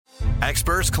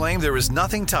Experts claim there is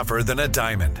nothing tougher than a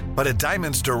diamond. But at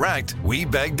Diamonds Direct, we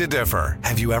beg to differ.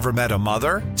 Have you ever met a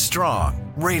mother?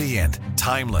 Strong, radiant,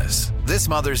 timeless. This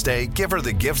Mother's Day, give her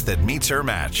the gift that meets her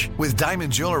match. With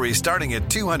diamond jewelry starting at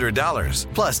 $200.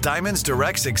 Plus Diamonds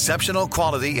Direct's exceptional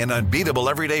quality and unbeatable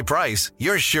everyday price,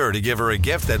 you're sure to give her a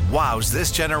gift that wows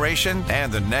this generation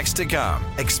and the next to come.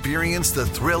 Experience the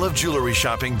thrill of jewelry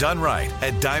shopping done right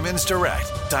at Diamonds Direct.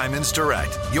 Diamonds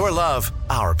Direct. Your love,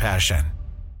 our passion.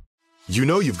 You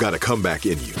know you've got a comeback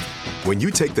in you. When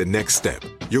you take the next step,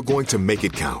 you're going to make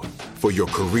it count. For your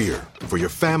career, for your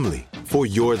family, for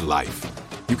your life.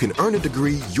 You can earn a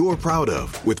degree you're proud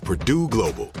of with Purdue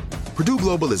Global. Purdue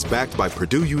Global is backed by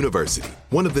Purdue University,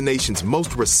 one of the nation's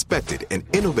most respected and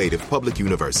innovative public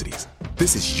universities.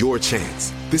 This is your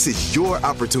chance. This is your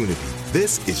opportunity.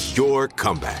 This is your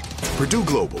comeback. Purdue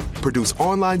Global, Purdue's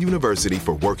online university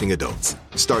for working adults.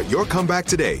 Start your comeback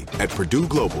today at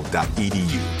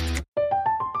purdueglobal.edu.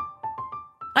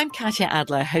 I'm Katya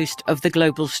Adler, host of The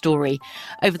Global Story.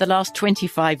 Over the last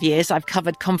 25 years, I've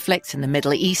covered conflicts in the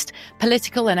Middle East,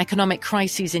 political and economic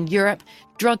crises in Europe,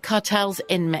 drug cartels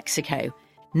in Mexico.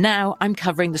 Now I'm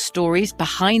covering the stories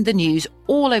behind the news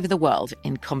all over the world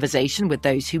in conversation with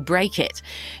those who break it.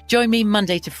 Join me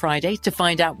Monday to Friday to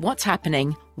find out what's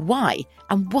happening, why,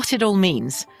 and what it all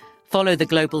means. Follow The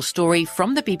Global Story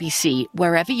from the BBC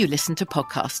wherever you listen to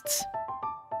podcasts.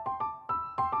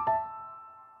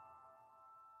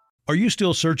 Are you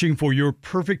still searching for your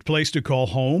perfect place to call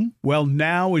home? Well,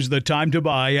 now is the time to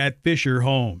buy at Fisher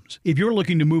Homes. If you're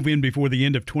looking to move in before the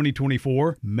end of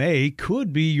 2024, May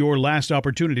could be your last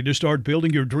opportunity to start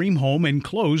building your dream home and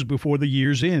close before the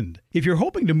year's end. If you're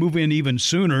hoping to move in even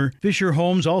sooner, Fisher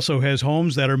Homes also has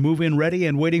homes that are move-in ready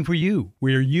and waiting for you,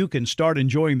 where you can start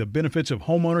enjoying the benefits of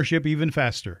homeownership even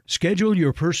faster. Schedule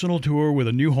your personal tour with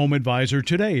a new home advisor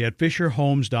today at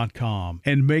FisherHomes.com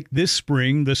and make this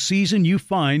spring the season you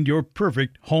find your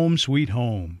perfect home sweet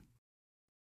home.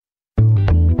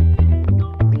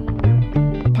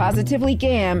 Positively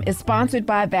Gam is sponsored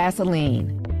by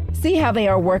Vaseline. See how they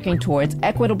are working towards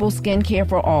equitable skincare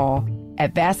for all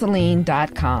at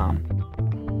Vaseline.com.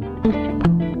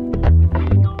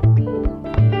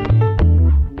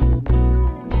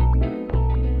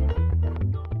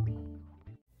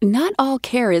 Not all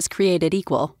care is created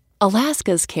equal.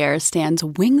 Alaska's care stands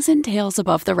wings and tails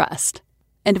above the rest.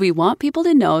 And we want people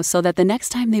to know so that the next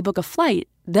time they book a flight,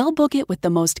 they'll book it with the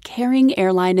most caring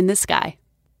airline in the sky.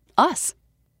 Us.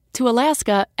 To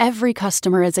Alaska, every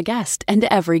customer is a guest, and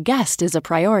every guest is a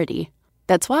priority.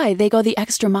 That's why they go the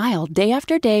extra mile day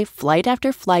after day, flight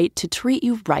after flight to treat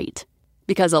you right.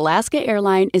 Because Alaska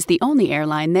Airline is the only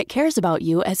airline that cares about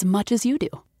you as much as you do.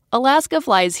 Alaska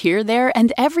flies here, there,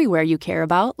 and everywhere you care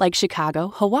about, like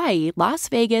Chicago, Hawaii, Las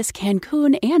Vegas,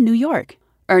 Cancun, and New York.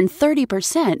 Earn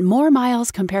 30% more miles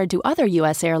compared to other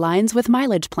U.S. airlines with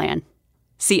Mileage Plan.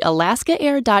 See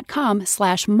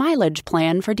alaskaair.com/mileage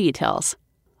plan for details.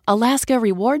 Alaska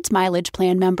rewards Mileage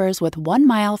Plan members with 1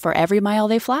 mile for every mile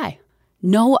they fly.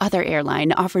 No other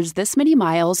airline offers this many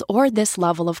miles or this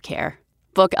level of care.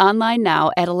 Book online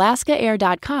now at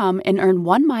alaskaair.com and earn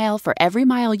 1 mile for every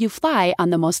mile you fly on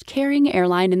the most caring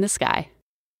airline in the sky.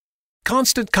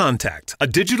 Constant Contact, a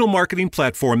digital marketing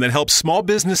platform that helps small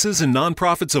businesses and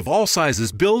nonprofits of all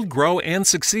sizes build, grow, and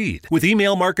succeed. With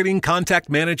email marketing, contact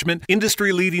management,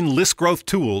 industry-leading list growth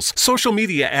tools, social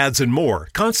media ads, and more,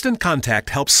 Constant Contact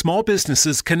helps small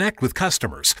businesses connect with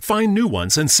customers, find new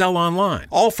ones, and sell online,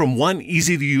 all from one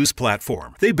easy-to-use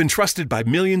platform. They've been trusted by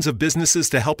millions of businesses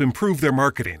to help improve their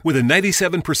marketing. With a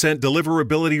 97%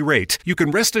 deliverability rate, you can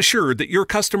rest assured that your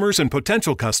customers and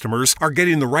potential customers are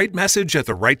getting the right message at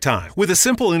the right time. With a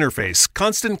simple interface,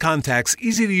 Constant Contact's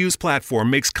easy-to-use platform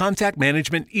makes contact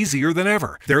management easier than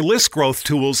ever. Their list growth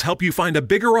tools help you find a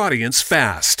bigger audience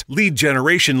fast. Lead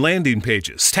generation landing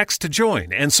pages, text to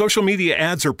join, and social media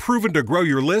ads are proven to grow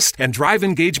your list and drive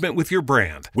engagement with your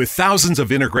brand. With thousands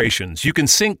of integrations, you can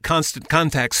sync Constant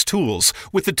Contact's tools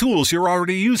with the tools you're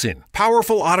already using.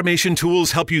 Powerful automation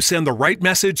tools help you send the right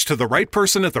message to the right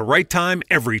person at the right time,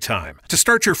 every time. To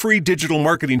start your free digital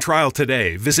marketing trial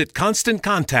today, visit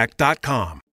ConstantContact.com.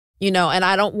 You know, and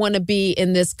I don't want to be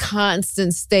in this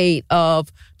constant state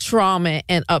of trauma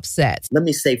and upset. Let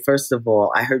me say, first of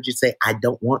all, I heard you say, I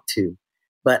don't want to,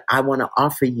 but I want to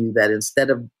offer you that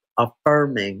instead of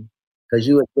affirming, because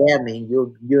you're damning,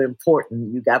 you're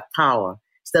important, you got power.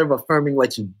 Instead of affirming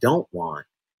what you don't want,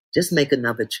 just make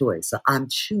another choice. So I'm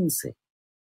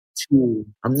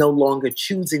no longer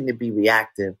choosing to be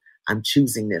reactive. I'm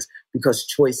choosing this because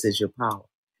choice is your power.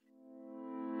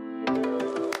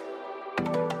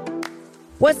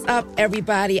 What's up,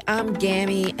 everybody? I'm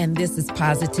Gammy, and this is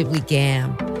Positively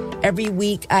Gam. Every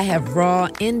week, I have raw,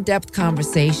 in-depth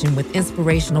conversation with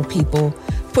inspirational people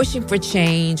pushing for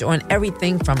change on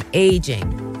everything from aging,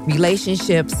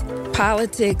 relationships,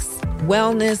 politics,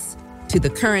 wellness, to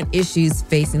the current issues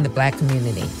facing the Black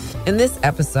community. In this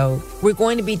episode, we're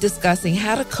going to be discussing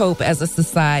how to cope as a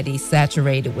society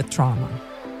saturated with trauma.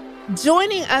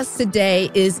 Joining us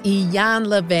today is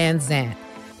Iyanla Vanzant.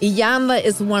 Iyanla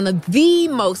is one of the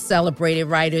most celebrated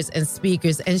writers and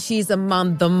speakers, and she's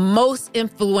among the most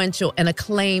influential and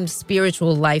acclaimed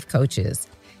spiritual life coaches.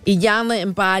 Iyanla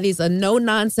embodies a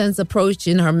no-nonsense approach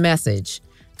in her message.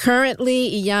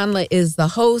 Currently, Iyanla is the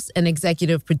host and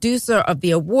executive producer of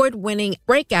the award-winning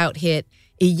breakout hit,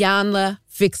 Iyanla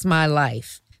Fix My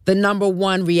Life, the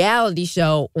 #1 reality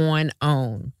show on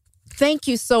OWN. Thank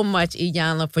you so much,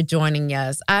 Iyanla, for joining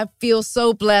us. I feel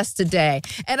so blessed today.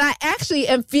 And I actually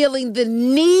am feeling the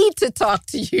need to talk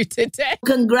to you today.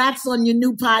 Congrats on your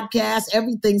new podcast.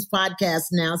 Everything's podcast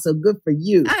now, so good for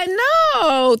you. I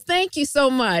know. Thank you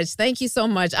so much. Thank you so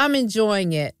much. I'm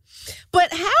enjoying it.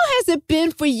 But how has it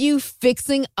been for you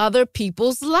fixing other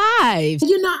people's lives?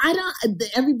 You know,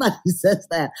 everybody says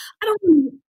that. I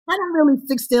don't really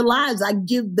fix their lives. I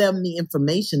give them the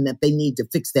information that they need to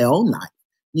fix their own life.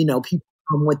 You know, people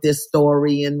come with their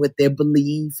story and with their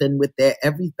belief and with their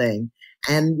everything.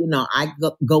 And, you know, I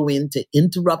go in to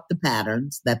interrupt the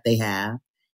patterns that they have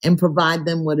and provide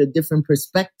them with a different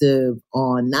perspective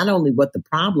on not only what the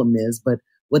problem is, but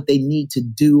what they need to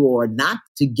do or not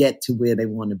to get to where they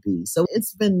want to be. So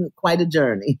it's been quite a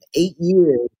journey, 8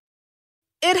 years.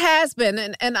 It has been,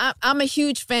 and I'm a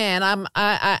huge fan.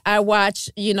 I watch,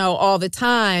 you know, all the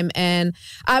time, and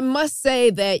I must say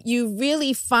that you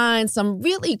really find some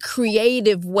really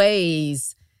creative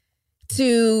ways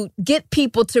to get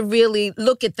people to really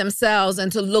look at themselves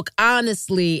and to look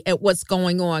honestly at what's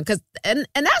going on, and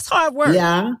that's hard work.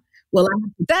 Yeah, well,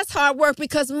 that's hard work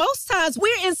because most times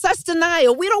we're in such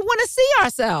denial. We don't want to see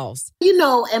ourselves. You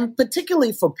know, and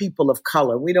particularly for people of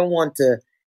color, we don't want to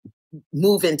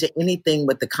move into anything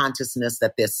with the consciousness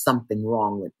that there's something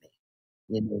wrong with me,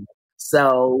 you know.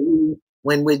 So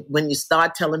when you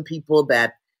start telling people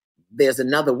that there's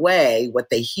another way, what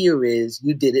they hear is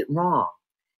you did it wrong.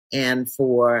 And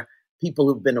for people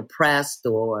who've been oppressed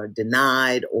or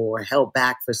denied or held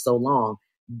back for so long,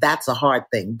 that's a hard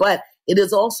thing. But it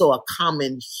is also a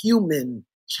common human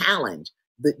challenge,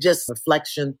 just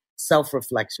reflection,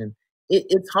 self-reflection.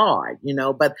 It's hard, you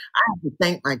know, but I have to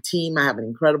thank my team. I have an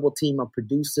incredible team of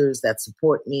producers that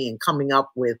support me in coming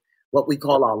up with what we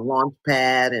call our launch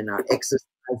pad and our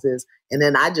exercises. And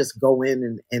then I just go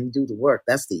in and do the work.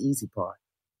 That's the easy part.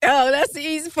 Oh, that's the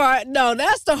easy part. No,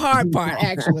 that's the hard part,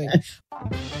 actually.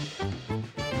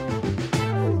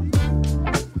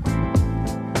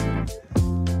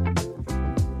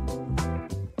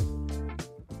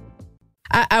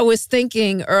 I was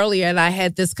thinking earlier, and I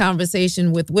had this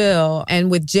conversation with Will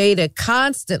and with Jada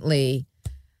constantly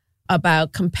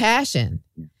about compassion.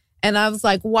 And I was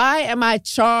like, why am I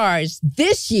charged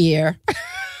this year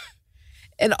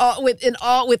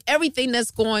with everything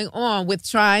that's going on with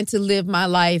trying to live my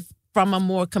life from a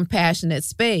more compassionate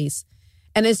space?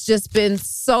 And it's just been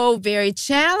so very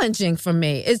challenging for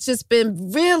me. It's just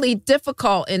been really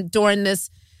difficult during this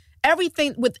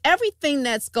everything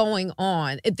that's going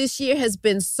on. This year has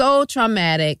been so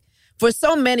traumatic for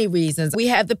so many reasons. We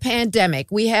have the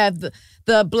pandemic. We have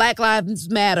the Black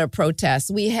Lives Matter protests.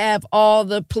 We have all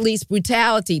the police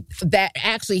brutality that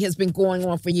actually has been going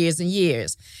on for years and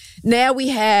years. Now we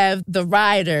have the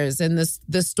rioters and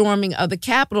the storming of the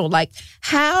Capitol. Like,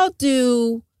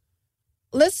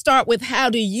 let's start with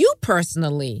how do you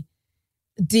personally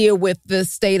deal with the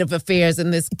state of affairs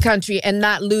in this country and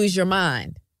not lose your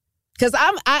mind? Because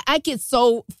I get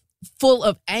so full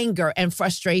of anger and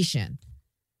frustration.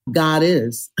 God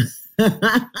is.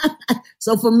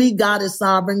 So for me, God is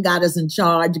sovereign. God is in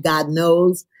charge. God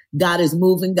knows. God is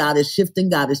moving. God is shifting.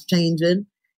 God is changing.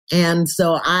 And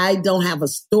so I don't have a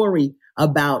story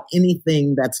about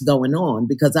anything that's going on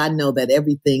because I know that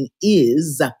everything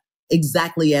is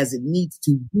exactly as it needs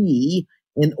to be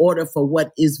in order for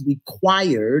what is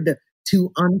required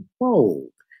to unfold.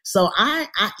 So I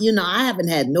haven't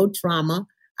had no trauma.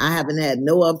 I haven't had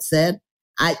no upset.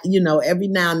 Every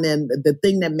now and then, the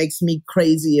thing that makes me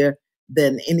crazier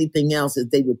than anything else is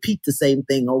they repeat the same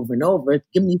thing over and over.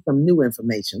 Give me some new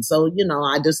information. So,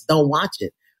 I just don't watch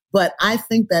it. But I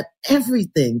think that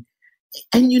everything,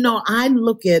 and I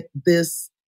look at this,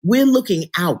 we're looking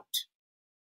out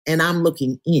and I'm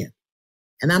looking in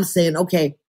and I'm saying,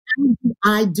 okay, how do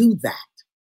I do that?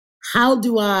 How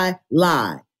do I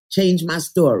lie? Change my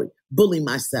story, bully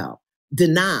myself,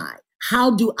 deny.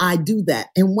 How do I do that?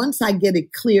 And once I get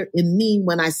it clear in me,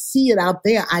 when I see it out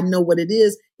there, I know what it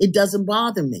is. It doesn't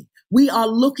bother me. We are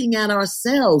looking at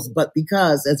ourselves, but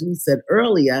because, as we said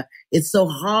earlier, it's so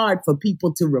hard for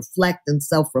people to reflect and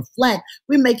self-reflect,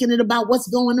 we're making it about what's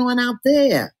going on out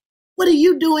there. What are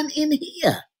you doing in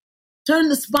here? Turn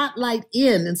the spotlight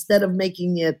in instead of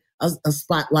making it a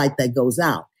spotlight that goes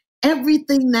out.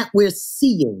 Everything that we're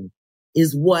seeing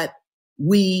is what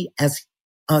we as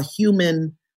a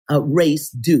human race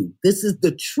do. This is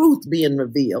the truth being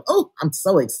revealed. Oh, I'm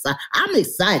so excited. I'm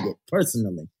excited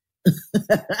personally.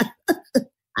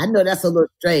 I know that's a little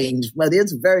strange, but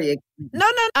it's very exciting. No,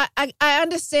 I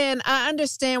understand. I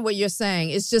understand what you're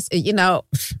saying. It's just, you know,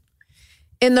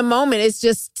 in the moment, it's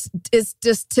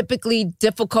just typically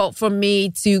difficult for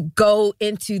me to go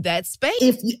into that space.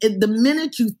 If the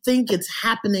minute you think it's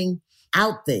happening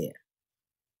out there,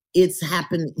 it's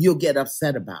happened, you'll get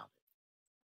upset about it.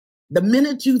 The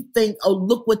minute you think, oh,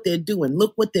 look what they're doing,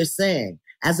 look what they're saying,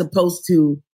 as opposed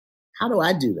to, how do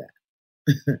I do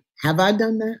that? Have I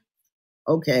done that?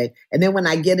 Okay. And then when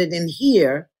I get it in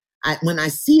here, when I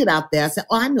see it out there, I say,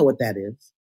 oh, I know what that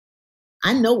is.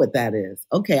 I know what that is.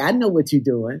 Okay, I know what you're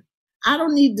doing. I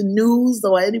don't need the news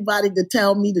or anybody to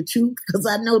tell me the truth because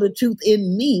I know the truth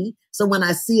in me. So when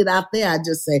I see it out there, I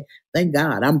just say, thank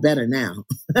God, I'm better now.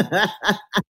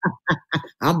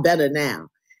 I'm better now.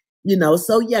 You know,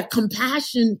 so yeah,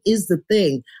 compassion is the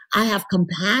thing. I have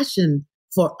compassion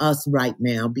for us right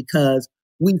now because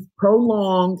we've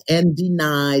prolonged and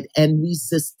denied and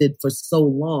resisted for so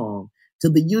long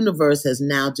till the universe has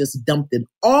now just dumped it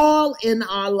all in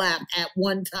our lap at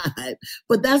one time.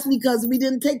 But that's because we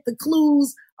didn't take the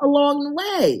clues along the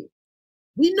way.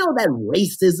 We know that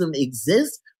racism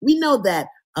exists. We know that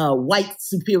white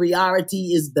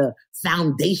superiority is the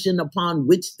foundation upon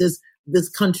which this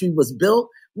country was built.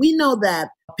 We know that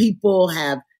people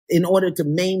have, in order to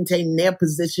maintain their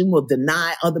position, will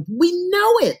deny other. We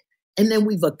know it. And then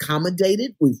we've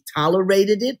accommodated, we've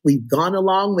tolerated it, we've gone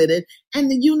along with it.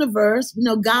 And the universe, you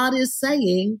know, God is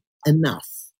saying enough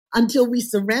until we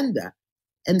surrender.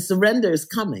 And surrender is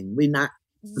coming. We're not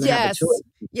going to have a choice.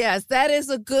 Yes, that is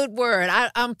a good word.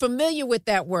 I'm familiar with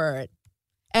that word.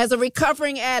 As a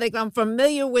recovering addict, I'm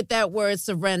familiar with that word,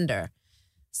 surrender.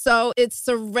 So it's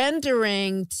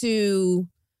surrendering to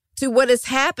what is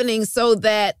happening so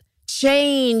that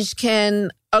change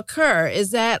can occur. Is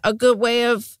that a good way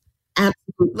of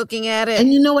absolutely looking at it?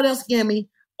 And you know what else, Gammy?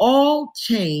 All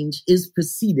change is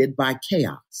preceded by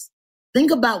chaos. Think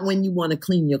about when you want to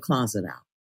clean your closet out.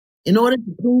 In order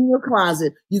to clean your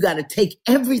closet, you got to take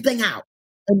everything out.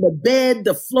 And the bed,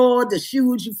 the floor, the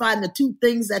shoes, you find the 2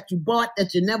 things that you bought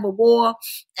that you never wore.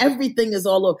 Everything is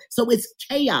all over. So it's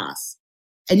chaos.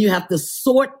 And you have to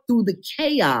sort through the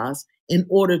chaos in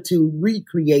order to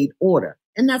recreate order.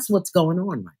 And that's what's going on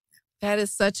right now. That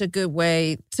is such a good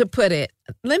way to put it.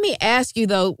 Let me ask you,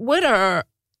 though, what are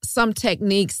some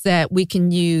techniques that we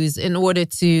can use in order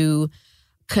to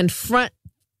confront,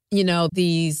 you know,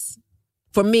 these,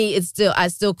 for me, I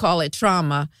still call it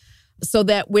trauma, so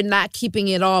that we're not keeping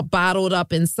it all bottled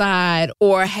up inside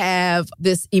or have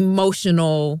this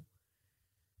emotional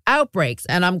outbreaks.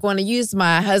 And I'm going to use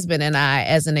my husband and I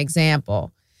as an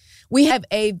example. We have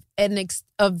a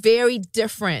very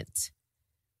different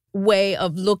way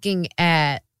of looking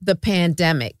at the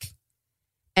pandemic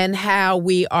and how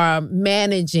we are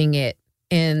managing it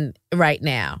in right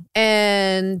now.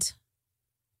 And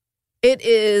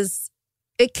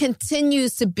it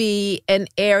continues to be an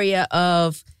area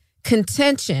of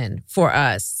contention for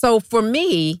us. So for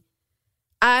me,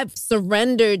 I've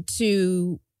surrendered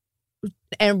to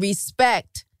and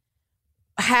respect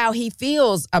how he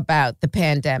feels about the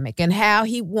pandemic and how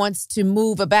he wants to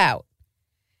move about.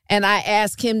 And I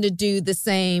ask him to do the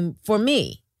same for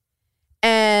me.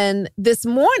 And this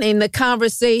morning, the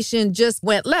conversation just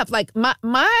went left. Like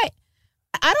I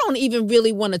don't even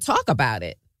really want to talk about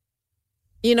it.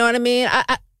 You know what I mean?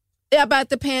 About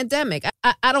the pandemic.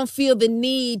 I don't feel the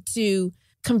need to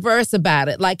converse about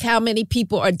it. Like how many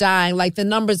people are dying. Like the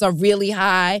numbers are really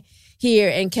high here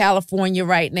in California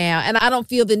right now. And I don't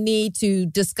feel the need to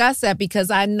discuss that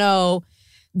because I know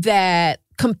that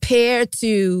compared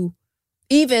to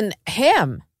even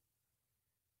him,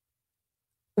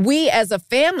 we as a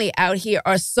family out here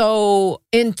are so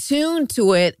in tune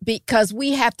to it because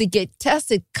we have to get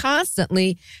tested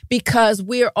constantly because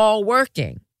we're all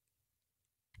working.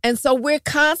 And so we're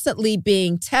constantly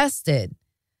being tested.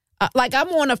 Like I'm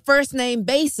on a first name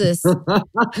basis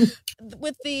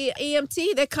with the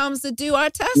EMT that comes to do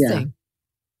our testing. Yeah.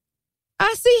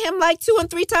 I see him like 2 and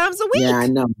 3 times a week. Yeah, I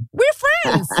know. We're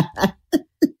friends.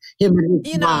 Him and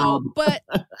his you know, but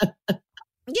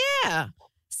Yeah.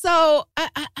 So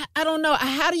I don't know.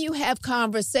 How do you have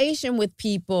conversation with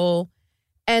people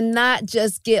and not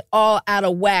just get all out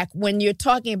of whack when you're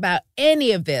talking about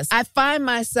any of this? I find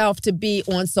myself to be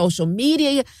on social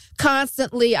media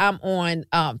constantly. I'm on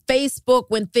Facebook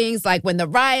when things like when the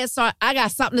riots are, I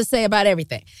got something to say about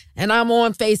everything. And I'm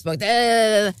on Facebook.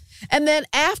 And then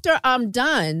after I'm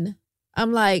done,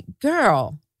 I'm like,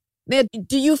 girl, now,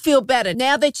 do you feel better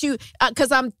now that you,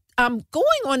 because I'm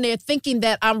going on there thinking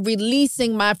that I'm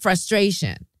releasing my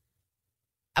frustration.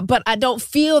 But I don't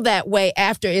feel that way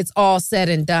after it's all said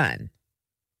and done.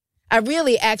 I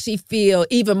really actually feel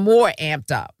even more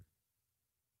amped up.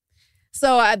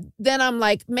 So then I'm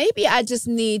like, maybe I just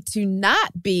need to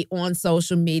not be on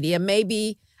social media.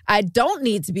 Maybe I don't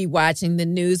need to be watching the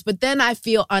news, but then I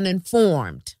feel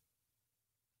uninformed.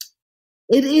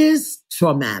 It is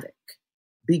traumatic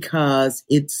because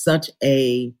it's such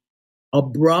a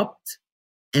abrupt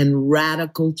and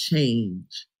radical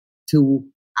change to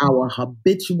our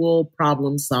habitual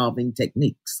problem-solving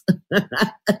techniques.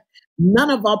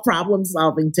 None of our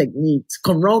problem-solving techniques,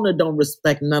 Corona don't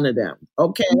respect none of them,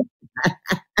 okay?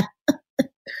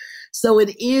 So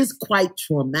it is quite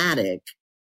traumatic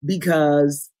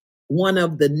because one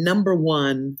of the number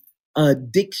one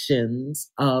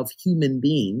addictions of human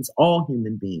beings, all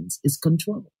human beings, is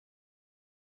control.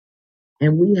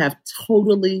 And we have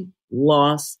totally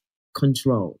lost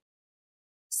control.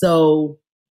 So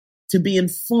to be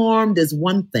informed is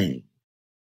one thing,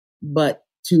 but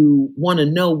to want to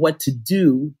know what to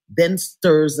do then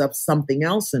stirs up something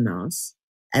else in us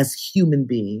as human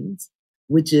beings,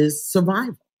 which is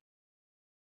survival.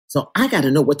 So I got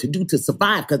to know what to do to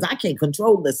survive because I can't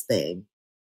control this thing.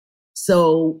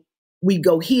 So we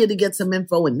go here to get some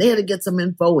info and there to get some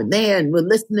info and there, and we're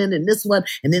listening and this one,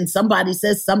 and then somebody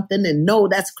says something and no,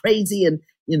 that's crazy. And,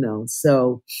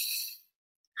 so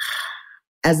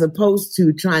as opposed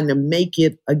to trying to make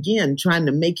it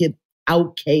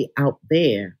okay out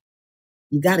there,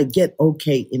 you got to get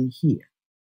okay in here.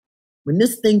 When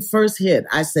this thing first hit,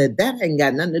 I said, that ain't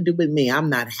got nothing to do with me. I'm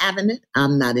not having it.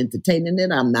 I'm not entertaining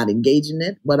it. I'm not engaging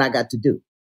it. What I got to do.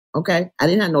 Okay. I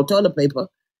didn't have no toilet paper.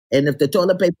 And if the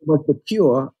toilet paper was the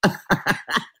cure,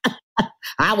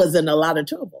 I was in a lot of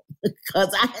trouble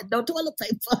because I had no toilet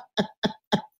paper.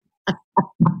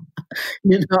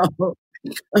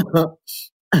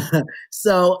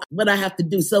 So what I have to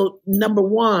do. So number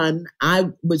one, I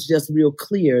was just real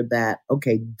clear that,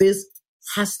 okay, this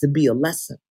has to be a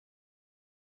lesson.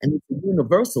 And it's a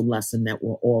universal lesson that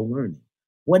we're all learning.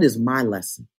 What is my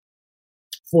lesson?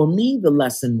 For me, the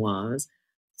lesson was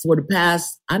for the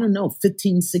past,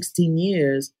 15, 16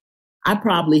 years, I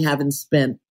probably haven't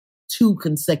spent 2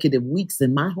 consecutive weeks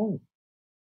in my home.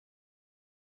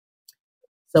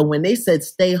 So when they said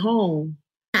stay home,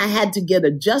 I had to get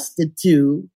adjusted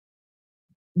to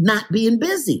not being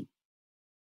busy.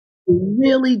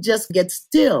 Really just get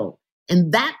still.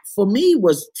 And that for me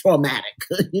was traumatic.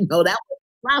 That was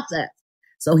a process.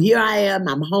 So here I am,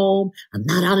 I'm home, I'm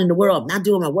not out in the world, I'm not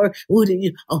doing my work.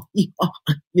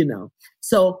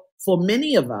 So for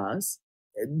many of us,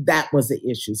 that was the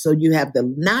issue. So you have the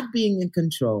not being in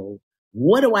control.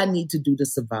 What do I need to do to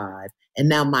survive? And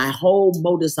now my whole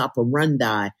modus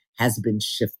operandi has been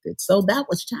shifted. So that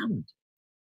was challenging.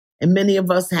 And many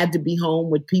of us had to be home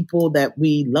with people that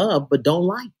we love but don't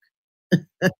like.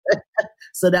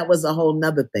 So that was a whole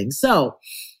nother thing. So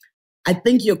I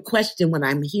think your question, when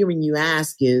I'm hearing you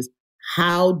ask, is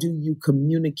how do you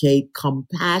communicate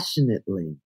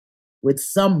compassionately with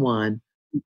someone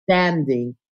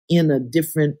standing in a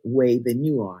different way than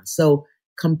you are? So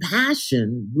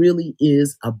compassion really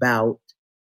is about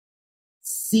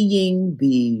seeing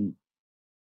the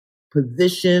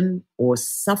position or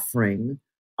suffering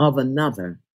of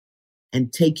another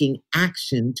and taking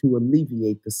action to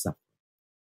alleviate the suffering.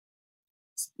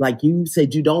 Like you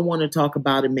said, you don't want to talk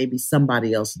about it. Maybe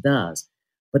somebody else does.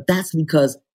 But that's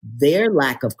because their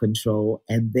lack of control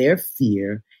and their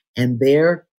fear and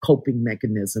their coping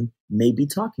mechanism may be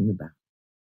talking about.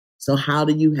 So how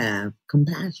do you have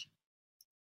compassion?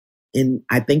 And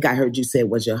I think I heard you say it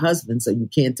was your husband, so you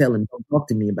can't tell him, don't talk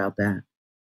to me about that.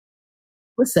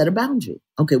 But set a boundary.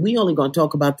 Okay, we only going to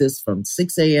talk about this from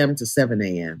 6 a.m. to 7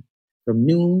 a.m., from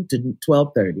noon to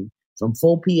 12:30, from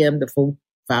 4 p.m. to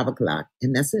 5 o'clock,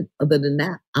 and that's it. Other than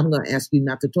that, I'm going to ask you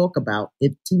not to talk about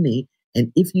it to me,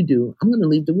 and if you do, I'm going to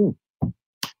leave the room.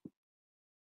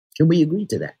 Can we agree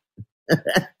to that?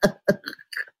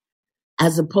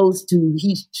 As opposed to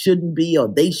he shouldn't be, or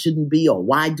they shouldn't be, or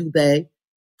why do they?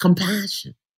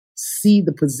 Compassion. See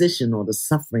the position or the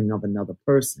suffering of another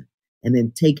person, and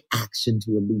then take action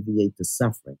to alleviate the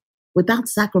suffering without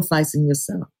sacrificing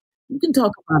yourself. You can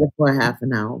talk about it for a half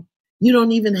an hour. You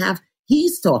don't even have,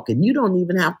 he's talking. You don't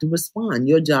even have to respond.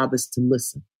 Your job is to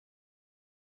listen.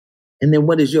 And then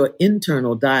what is your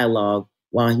internal dialogue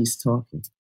while he's talking?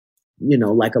 You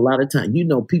know, like a lot of times, you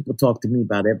know, people talk to me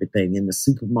about everything in the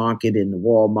supermarket, in the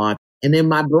Walmart. And in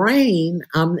my brain,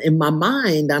 in my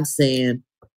mind, I'm saying,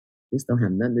 this don't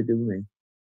have nothing to do with me.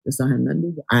 This don't have nothing to do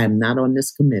with me. I am not on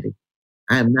this committee.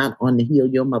 I am not on the Heal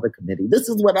Your Mother committee. This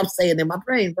is what I'm saying in my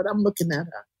brain, but I'm looking at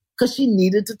her because she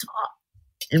needed to talk.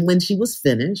 And when she was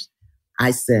finished,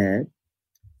 I said,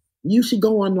 you should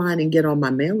go online and get on my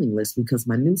mailing list because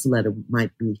my newsletter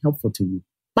might be helpful to you.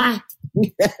 Bye.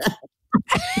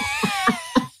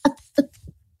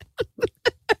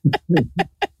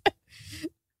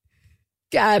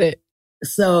 Got it.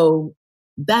 So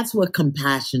that's what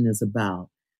compassion is about.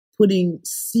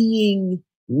 Seeing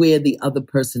where the other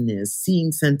person is,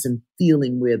 seeing, sense, and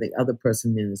feeling where the other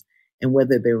person is, and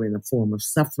whether they're in a form of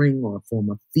suffering or a form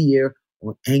of fear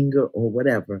or anger or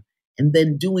whatever, and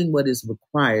then doing what is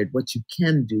required, what you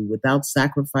can do without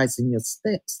sacrificing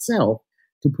yourself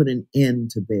to put an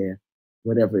end to their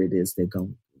whatever it is they're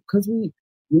going through. Because we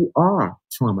are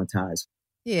traumatized.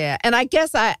 Yeah. And I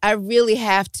guess I really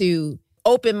have to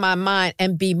open my mind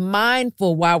and be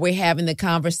mindful while we're having the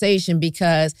conversation,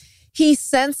 because he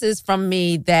senses from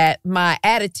me that my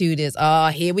attitude is, oh,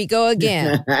 here we go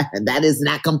again. That is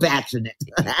not compassionate.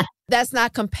 That's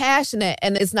not compassionate,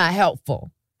 and it's not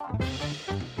helpful.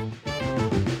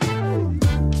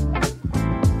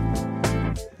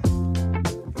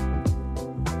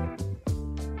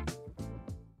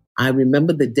 I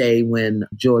remember the day when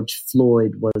George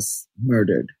Floyd was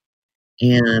murdered,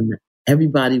 and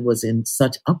everybody was in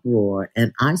such uproar.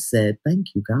 And I said,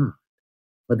 thank you, God,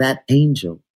 for that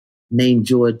angel named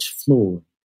George Floyd,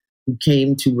 who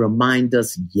came to remind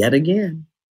us yet again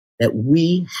that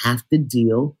we have to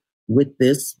deal with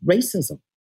this racism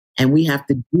and we have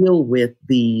to deal with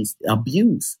these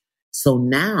abuse. So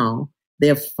now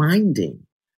they're finding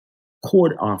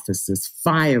court officers,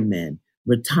 firemen,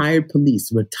 retired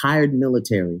police, retired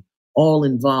military, all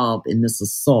involved in this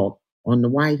assault on the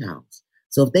White House.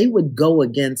 So if they would go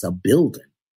against a building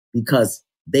because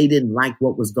they didn't like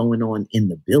what was going on in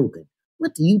the building,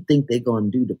 what do you think they're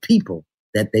going to do to people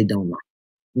that they don't like,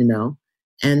 you know?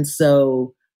 And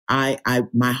so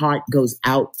my heart goes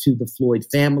out to the Floyd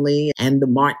family and the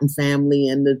Martin family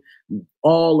and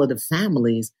all of the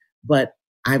families. But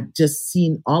I've just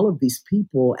seen all of these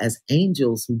people as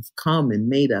angels who've come and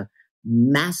made a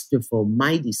masterful,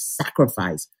 mighty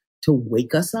sacrifice to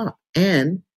wake us up.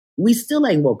 And we still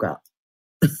ain't woke up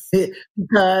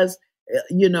because,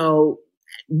 you know,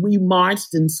 we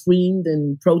marched and screamed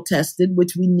and protested,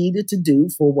 which we needed to do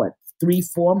for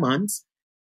 3-4 months.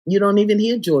 You don't even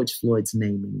hear George Floyd's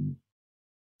name anymore.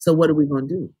 So what are we going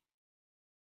to do?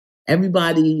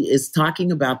 Everybody is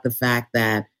talking about the fact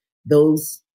that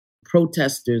those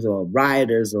protesters or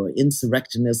rioters or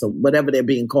insurrectionists or whatever they're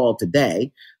being called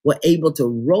today were able to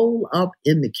roll up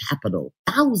in the Capitol,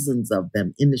 thousands of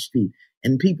them in the street.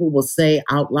 And people will say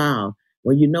out loud,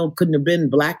 well, you know, couldn't have been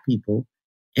Black people.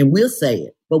 And we'll say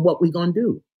it. But what we going to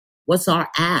do? What's our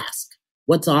ask?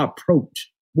 What's our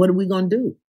approach? What are we going to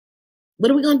do?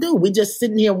 What are we going to do? We're just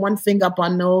sitting here, one finger up our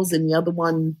nose and the other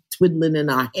one twiddling in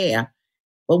our hair.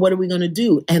 But what are we going to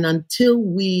do? And until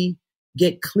we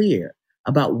get clear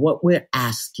about what we're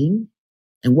asking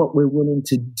and what we're willing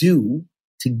to do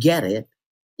to get it,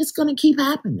 it's going to keep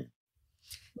happening.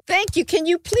 Thank you. Can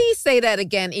you please say that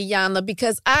again, Iyanla?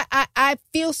 Because I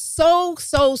feel so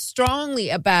strongly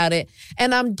about it.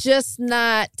 And I'm just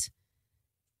not,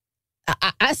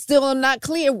 I still am not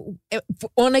clear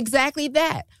on exactly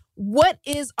that. What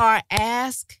is our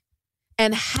ask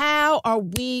and how are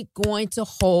we going to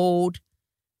hold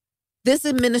this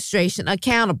administration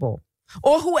accountable?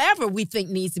 Or whoever we think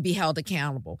needs to be held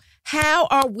accountable. How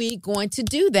are we going to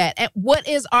do that? And what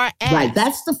is our ask? Right,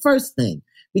 that's the first thing.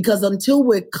 Because until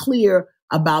we're clear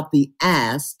about the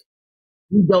ask,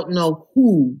 we don't know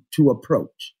who to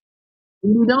approach.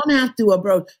 We don't have to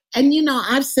approach. And, you know,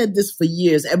 I've said this for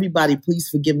years. Everybody, please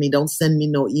forgive me. Don't send me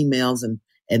no emails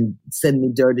and send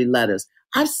me dirty letters.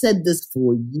 I've said this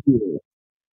for years.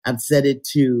 I've said it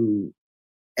to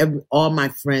all my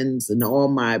friends and all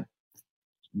my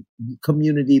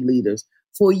community leaders.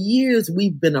 For years,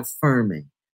 we've been affirming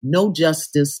no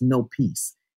justice, no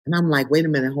peace. And I'm like, wait a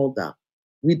minute, hold up.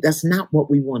 That's not what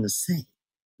we want to say.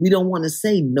 We don't want to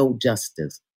say no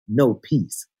justice, no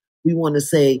peace. We want to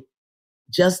say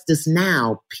justice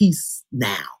now, peace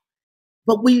now.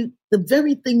 But the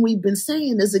very thing we've been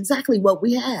saying is exactly what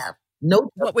we have.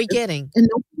 what we're getting. And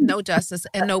no justice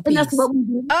and no peace. And that's what we've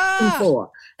been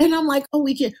for. And I'm like,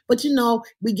 we can't. But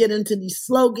we get into these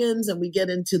slogans and we get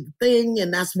into the thing,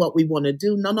 and that's what we want to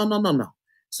do. No.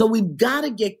 So we've got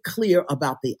to get clear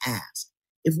about the ask.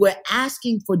 If we're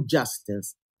asking for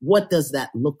justice, what does that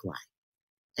look like?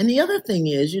 And the other thing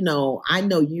is, I know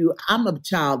I'm a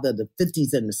child of the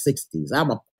 50s and the 60s.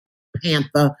 I'm a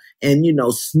Panther and,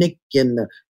 SNCC and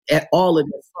all of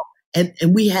this.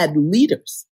 And we had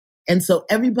leaders. And so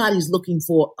everybody's looking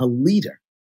for a leader.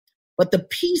 But the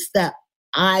piece that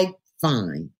I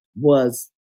find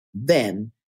was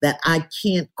then that I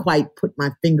can't quite put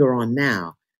my finger on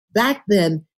now. Back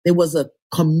then, there was a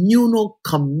communal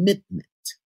commitment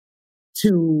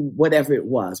to whatever it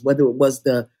was, whether it was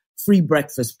the free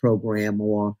breakfast program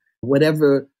or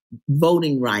whatever,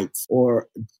 voting rights or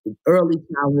early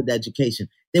childhood education.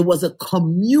 There was a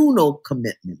communal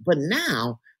commitment. But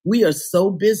now we are so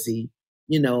busy,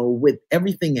 with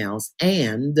everything else,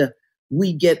 and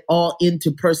we get all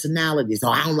into personalities.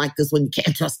 I don't like this one. You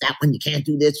can't trust that one. You can't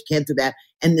do this. You can't do that.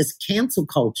 And this cancel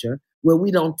culture where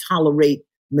we don't tolerate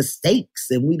mistakes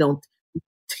and we don't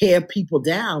tear people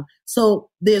down. So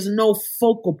there's no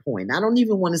focal point. I don't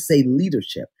even want to say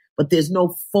leadership, but there's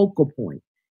no focal point.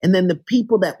 And then the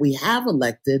people that we have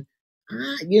elected,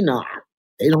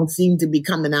 they don't seem to be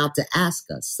coming out to ask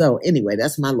us. So anyway,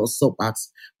 that's my little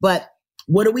soapbox. But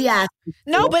what are we asking?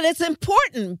 No, but it's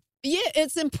important. Yeah,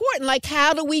 it's important. Like,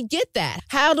 how do we get that?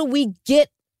 How do we get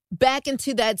back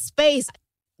into that space?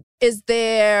 Is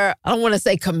there, I don't want to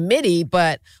say committee,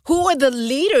 but who are the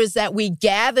leaders that we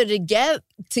gather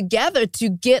together to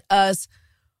get us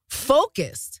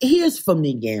focused? Here's for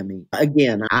me, Gammy.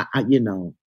 Again,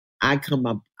 I come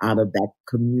up out of that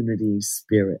community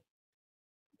spirit.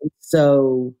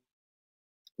 So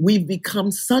we've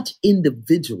become such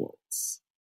individuals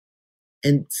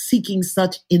and seeking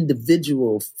such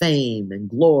individual fame and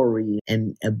glory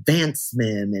and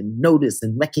advancement and notice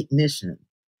and recognition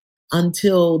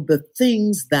until the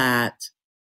things that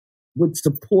would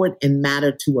support and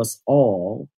matter to us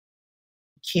all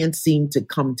can't seem to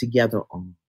come together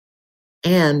on.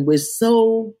 And we're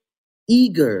so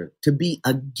eager to be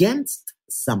against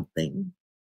something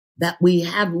that we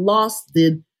have lost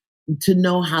to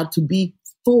know how to be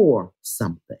for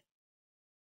something.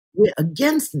 We're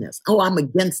against this. Oh, I'm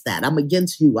against that. I'm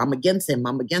against you. I'm against him.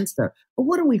 I'm against her. But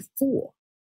what are we for?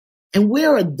 And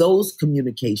where are those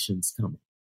communications coming?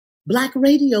 Black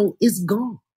radio is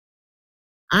gone.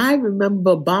 I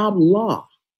remember Bob Law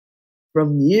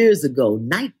from years ago,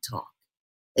 Night Talk.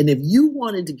 And if you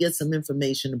wanted to get some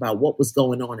information about what was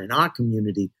going on in our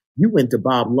community, you went to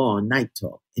Bob Law on Night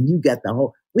Talk and you got the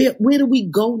whole, where do we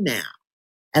go now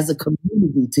as a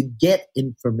community to get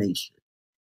information?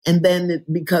 And then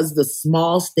because the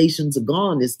small stations are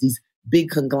gone, it's these big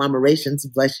conglomerations,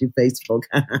 bless you, Facebook.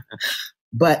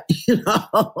 But,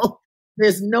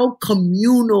 there's no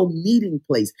communal meeting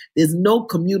place. There's no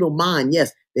communal mind.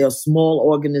 Yes, there are small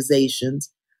organizations.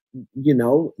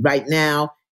 Right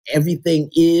now, everything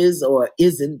is or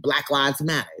isn't Black Lives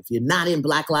Matter. If you're not in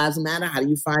Black Lives Matter, how do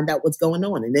you find out what's going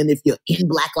on? And then if you're in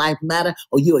Black Lives Matter,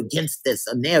 or you're against this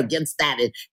and they're against that,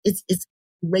 it's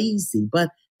crazy. But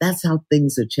that's how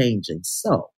things are changing.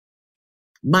 So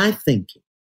my thinking,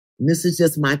 and this is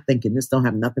just my thinking, this don't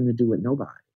have nothing to do with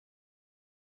nobody.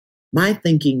 My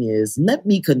thinking is, let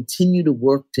me continue to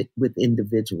work with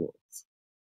individuals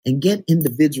and get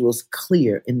individuals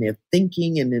clear in their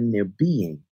thinking and in their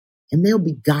being, and they'll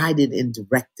be guided and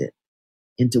directed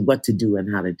into what to do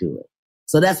and how to do it.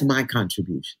 So that's my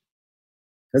contribution.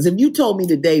 Because if you told me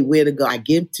today where to go, I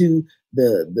give to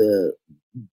the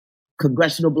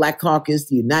Congressional Black Caucus,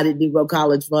 the United Negro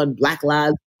College Fund, Black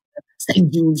Lives,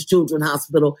 St. Jude's Children's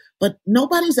Hospital, but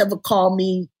nobody's ever called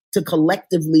me to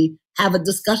collectively have a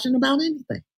discussion about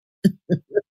anything.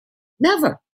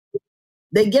 Never.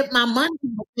 They get my money,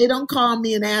 but they don't call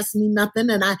me and ask me nothing.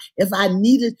 And if I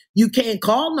need it, you can't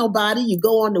call nobody. You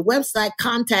go on the website,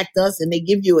 contact us, and they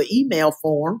give you an email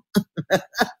form.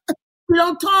 We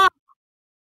don't talk.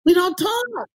 We don't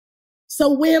talk.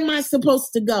 So where am I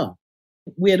supposed to go?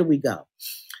 Where do we go?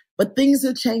 But things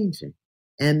are changing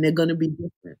and they're going to be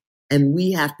different. And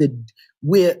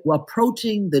we're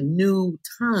approaching the new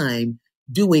time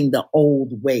doing the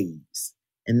old ways.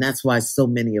 And that's why so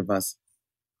many of us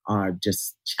are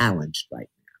just challenged right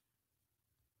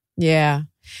now. Yeah.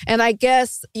 And I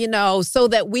guess, so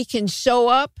that we can show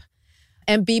up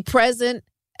and be present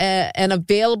and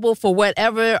available for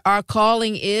whatever our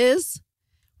calling is,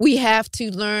 we have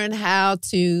to learn how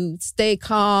to stay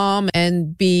calm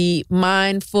and be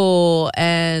mindful.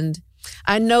 And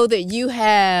I know that you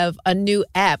have a new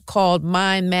app called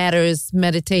Mind Matters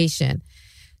Meditation.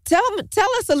 Tell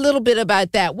us a little bit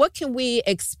about that. What can we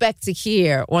expect to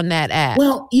hear on that app?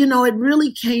 Well, it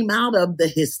really came out of the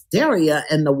hysteria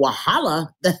and the wahala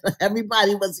that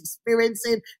everybody was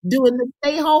experiencing during the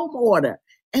stay-home order.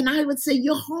 And I would say,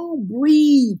 you're home,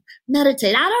 breathe,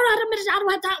 meditate. I don't know how to meditate.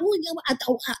 I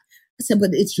don't. I said,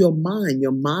 but it's your mind.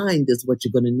 Your mind is what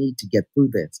you're going to need to get through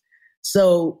this.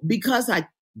 So because I've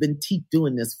been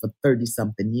doing this for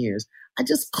 30-something years, I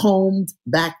just combed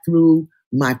back through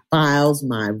my files,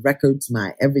 my records,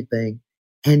 my everything,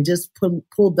 and just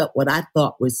pulled up what I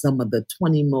thought were some of the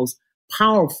 20 most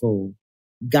powerful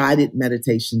guided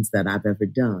meditations that I've ever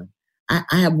done. I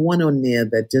have one on there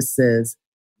that just says,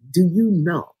 do you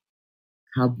know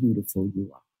how beautiful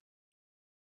you are?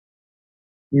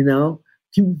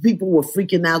 People were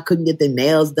freaking out, couldn't get their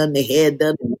nails done, their hair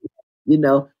done,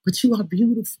 but you are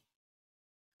beautiful.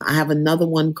 I have another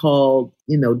one called,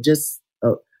 just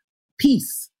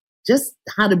peace, just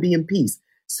how to be in peace.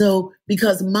 So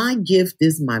because my gift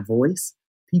is my voice,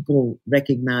 people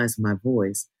recognize my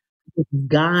voice,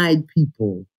 guide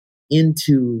people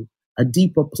into a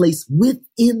deeper place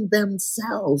within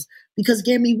themselves. Because,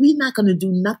 Gammy, we're not going to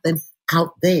do nothing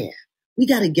out there. We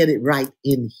got to get it right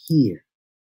in here.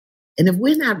 And if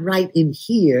we're not right in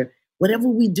here, whatever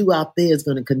we do out there is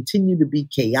going to continue to be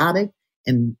chaotic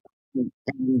and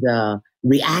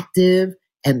reactive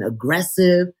and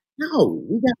aggressive. No,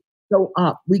 we got to show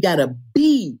up. We got to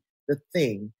be the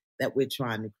thing that we're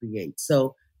trying to create.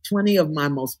 So 20 of my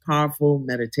most powerful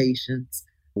meditations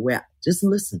where just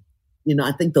listen.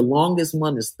 I think the longest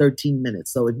one is 13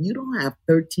 minutes. So if you don't have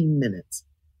 13 minutes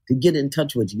to get in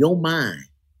touch with your mind,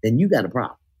 then you got a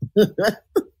problem.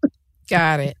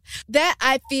 Got it. That,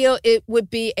 I feel, it would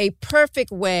be a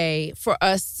perfect way for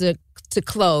us to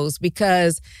close,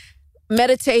 because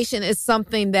meditation is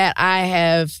something that I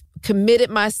have committed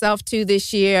myself to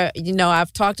this year.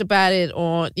 I've talked about it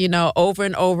on, over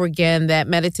and over again, that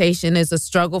meditation is a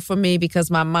struggle for me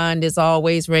because my mind is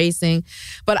always racing.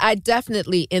 But I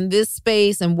definitely, in this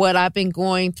space and what I've been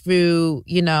going through,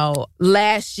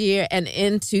 last year and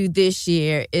into this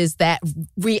year, is that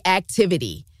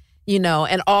reactivity,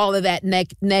 and all of that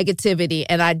negativity.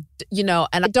 And I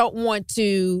don't want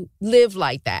to live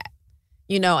like that.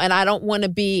 And I don't want to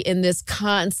be in this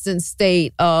constant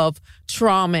state of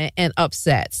trauma and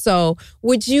upset. So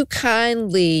would you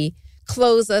kindly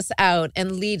close us out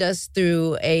and lead us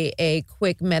through a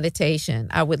quick meditation?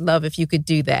 I would love if you could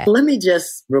do that. Let me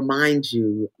just remind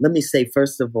you, let me say,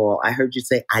 first of all, I heard you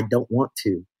say, I don't want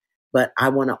to, but I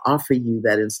want to offer you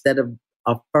that instead of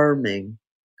affirming,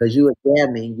 because you're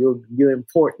damning, you're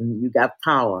important, you got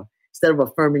power, instead of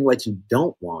affirming what you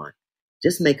don't want,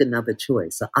 just make another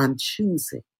choice. So I'm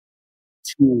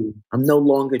no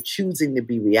longer choosing to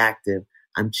be reactive.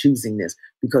 I'm choosing this,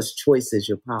 because choice is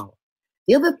your power.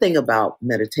 The other thing about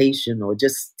meditation or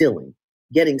just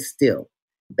getting still,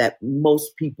 that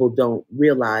most people don't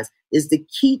realize is the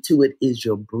key to it is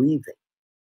your breathing.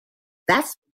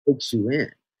 That's what puts you in.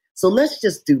 So let's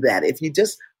just do that. If you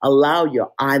just allow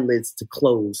your eyelids to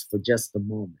close for just a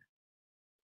moment.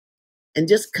 And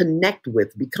just connect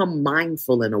with, become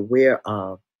mindful and aware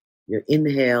of your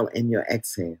inhale and your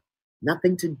exhale.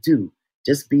 Nothing to do,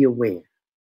 just be aware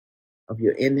of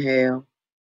your inhale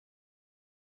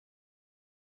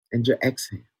and your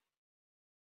exhale.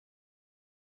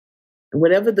 And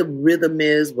whatever the rhythm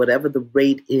is, whatever the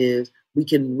rate is, we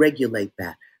can regulate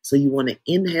that. So you want to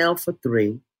inhale for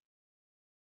 3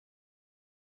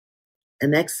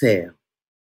 and exhale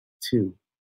 2,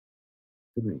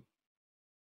 3.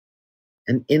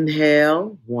 And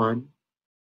inhale 1,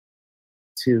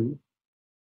 2,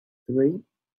 3,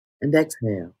 and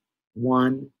exhale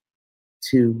 1,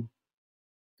 2,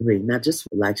 3. Now just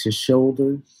relax your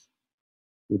shoulders,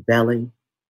 your belly,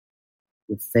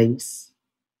 your face.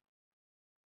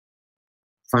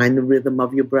 Find the rhythm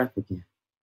of your breath again.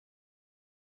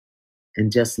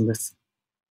 And just listen.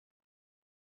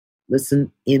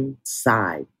 Listen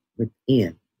inside,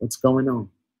 within. What's going on?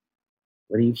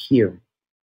 What are you hearing?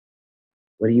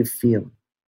 What are you feeling?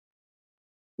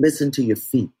 Listen to your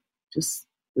feet. Just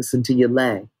listen to your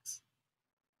legs.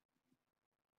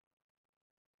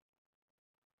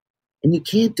 And you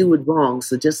can't do it wrong,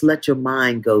 so just let your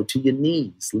mind go to your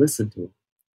knees. Listen to it.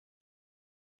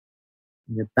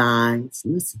 Your thighs,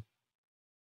 listen.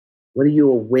 What are you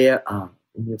aware of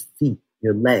in your feet,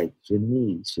 your legs, your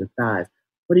knees, your thighs?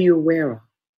 What are you aware of?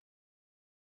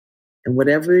 And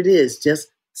whatever it is, just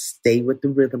stay with the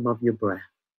rhythm of your breath.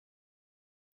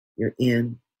 You're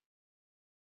in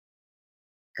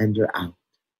and you're out.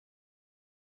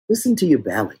 Listen to your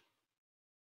belly.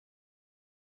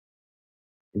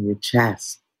 in your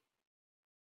chest,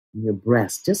 in your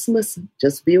breast. Just listen.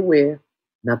 Just be aware.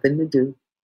 Nothing to do.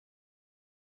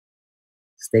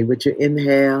 Stay with your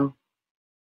inhale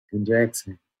and your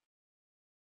exhale.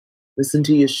 Listen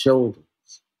to your shoulders,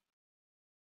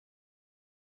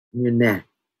 your neck.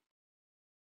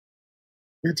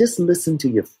 Now just listen to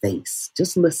your face.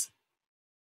 Just listen.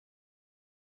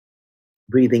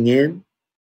 Breathing in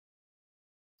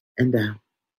and out.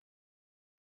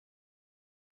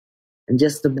 And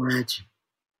just imagine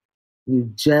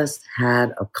you just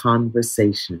had a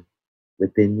conversation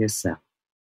within yourself.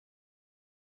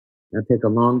 Now take a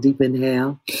long, deep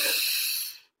inhale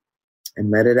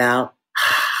and let it out.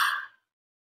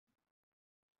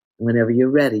 Whenever you're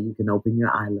ready, you can open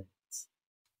your eyelids.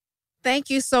 Thank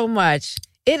you so much.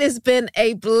 It has been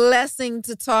a blessing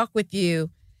to talk with you,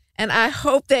 and I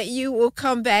hope that you will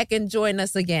come back and join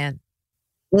us again.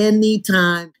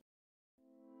 Anytime.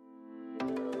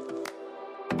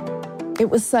 It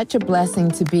was such a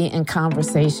blessing to be in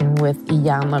conversation with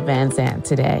Iyanla Vanzant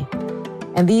today.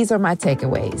 And these are my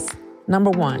takeaways.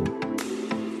 Number 1,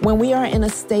 when we are in a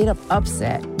state of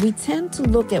upset, we tend to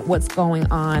look at what's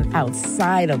going on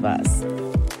outside of us.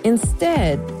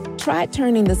 Instead, try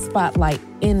turning the spotlight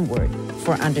inward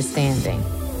for understanding.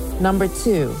 Number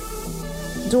 2,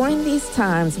 during these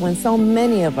times when so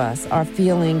many of us are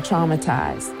feeling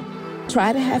traumatized,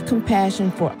 try to have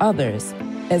compassion for others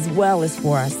as well as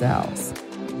for ourselves.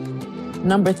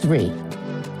 Number 3,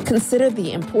 consider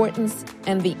the importance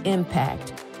and the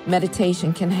impact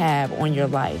meditation can have on your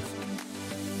life.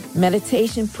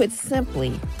 Meditation, put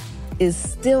simply, is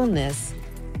stillness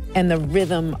and the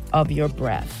rhythm of your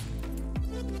breath.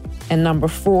 And number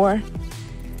 4,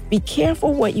 be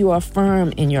careful what you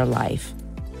affirm in your life,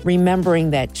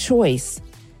 remembering that choice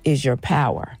is your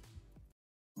power.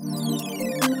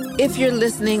 If you're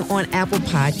listening on Apple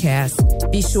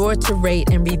Podcasts, be sure to rate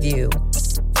and review.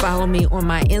 Follow me on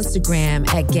my Instagram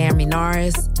at Gammy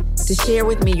Norris to share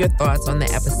with me your thoughts on the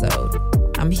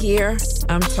episode. I'm here,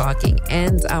 I'm talking,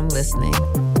 and I'm listening.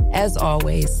 As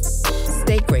always,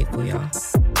 stay grateful, y'all.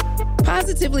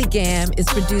 Positively Gam is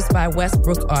produced by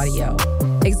Westbrook Audio.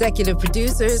 Executive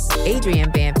producers,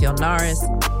 Adrienne Banfield Norris,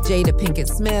 Jada Pinkett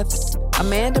Smith,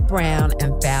 Amanda Brown,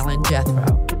 and Fallon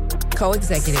Jethro.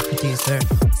 Co-executive producer,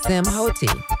 Sim Hoti.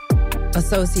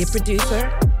 Associate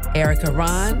producer, Erica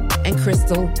Ron and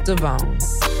Crystal Devone.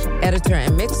 Editor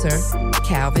and mixer,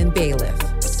 Calvin Bailiff.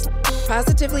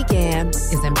 Positively Gam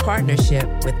is in partnership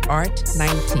with Art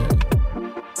 19.